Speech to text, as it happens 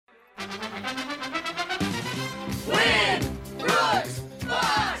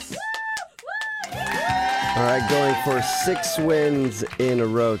All right, going for 6 wins in a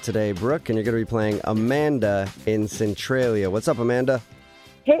row today, Brooke, and you're going to be playing Amanda in Centralia. What's up, Amanda?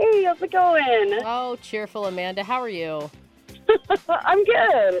 Hey, how's it going? Oh, cheerful Amanda. How are you? I'm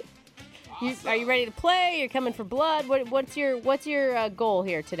good. Are you ready to play? You're coming for blood. What's your goal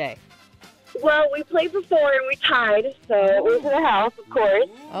here today? Well, we played before and we tied, so it was in the house, of course.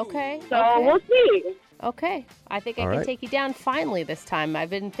 Okay. So we'll see. Okay. I think I All can right. take you down finally this time. I've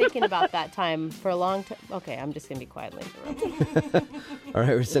been thinking about that time for a long time. Okay, I'm just going to be quietly interrupted. All right,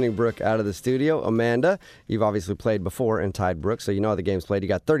 we're sending Brooke out of the studio. Amanda, you've obviously played before and tied Brooke, so you know how the game's played. You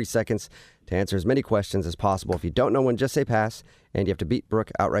got 30 seconds to answer as many questions as possible. If you don't know one, just say pass, and you have to beat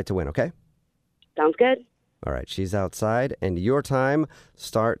Brooke outright to win, okay? Sounds good. All right, she's outside, and your time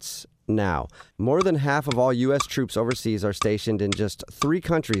starts now. More than half of all U.S. troops overseas are stationed in just 3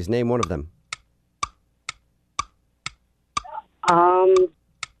 countries. Name one of them.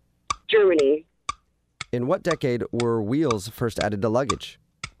 Germany. In what decade were wheels first added to luggage?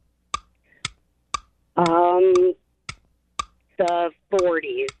 The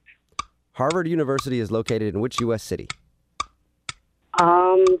 40s. Harvard University is located in which U.S. city?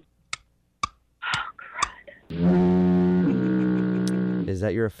 Crud. Is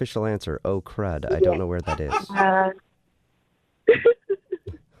that your official answer? Oh, crud. I don't know where that is.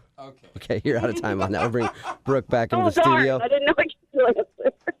 Okay, you're out of time on that. We'll bring Brooke back into the studio. I didn't know I could do it.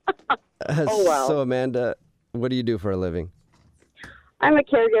 Oh, well. So, Amanda, what do you do for a living? I'm a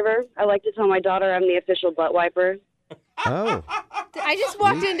caregiver. I like to tell my daughter I'm the official butt wiper. Oh, I just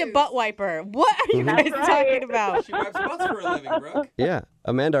walked into butt wiper. What are you guys talking about? She wipes butts for a living, Brooke. yeah.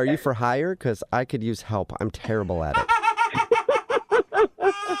 Amanda, are you for hire? Because I could use help. I'm terrible at it.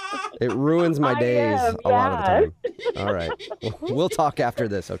 It ruins my days a lot of the time. All right. We'll talk after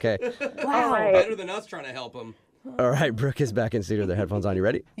this, okay? All right. Better than us trying to help him. All right. Brooke is back in studio with her headphones on. You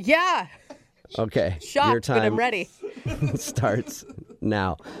ready? Yeah. Okay. Shocked, Your but time I'm ready. starts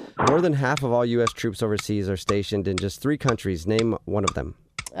now. More than half of all U.S. troops overseas are stationed in just 3 countries. Name one of them.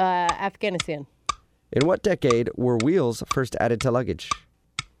 Afghanistan. In what decade were wheels first added to luggage?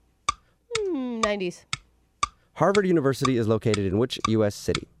 90s. Harvard University is located in which U.S.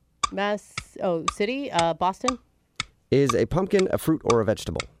 city? City? Boston. Is a pumpkin a fruit or a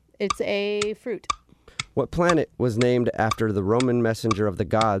vegetable? It's a fruit. What planet was named after the Roman messenger of the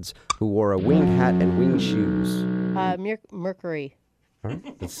gods who wore a winged hat and winged shoes? Mercury. All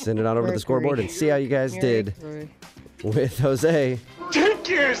right, let's send it on over to the Mercury. scoreboard and see how you guys did Mercury. with Jose. Take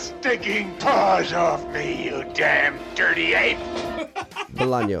your stinking paws off me, you damn dirty ape!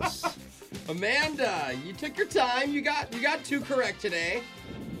 Bolaños. Amanda, you took your time. You got 2 correct today.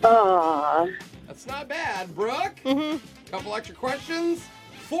 That's not bad. Brooke, couple extra questions.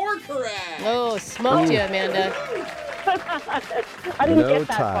 4 correct. Oh, smoked you, Amanda. I didn't No get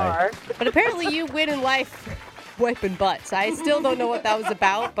that tie. far. But apparently you win in life wiping butts. I still don't know what that was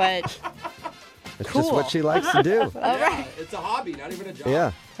about, but It's just Cool. what she likes to do. all right. It's a hobby, not even a job.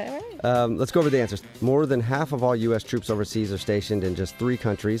 Yeah. All right. Let's go over the answers. More than half of all U.S. troops overseas are stationed in just 3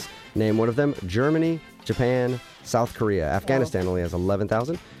 countries. Name one of them. Germany, Japan, South Korea. Afghanistan only has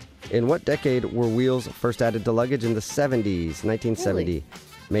 11,000. In what decade were wheels first added to luggage? In the 70s, 1970. Really?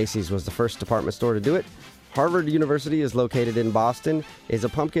 Macy's was the first department store to do it. Harvard University is located in Boston. Is a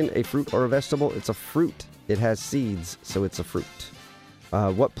pumpkin a fruit or a vegetable? It's a fruit. It has seeds, so it's a fruit.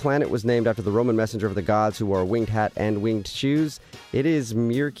 What planet was named after the Roman messenger of the gods who wore a winged hat and winged shoes? It is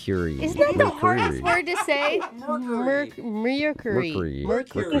Mercury. Isn't that the Mercury. hardest word to say? Mercury. Mercury.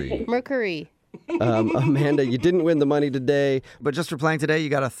 Mercury. Mercury. Amanda, you didn't win the money today. But just for playing today, you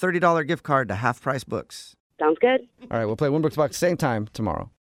got a $30 gift card to Half Price Books. Sounds good. All right, we'll play Winbrook's Box same time tomorrow.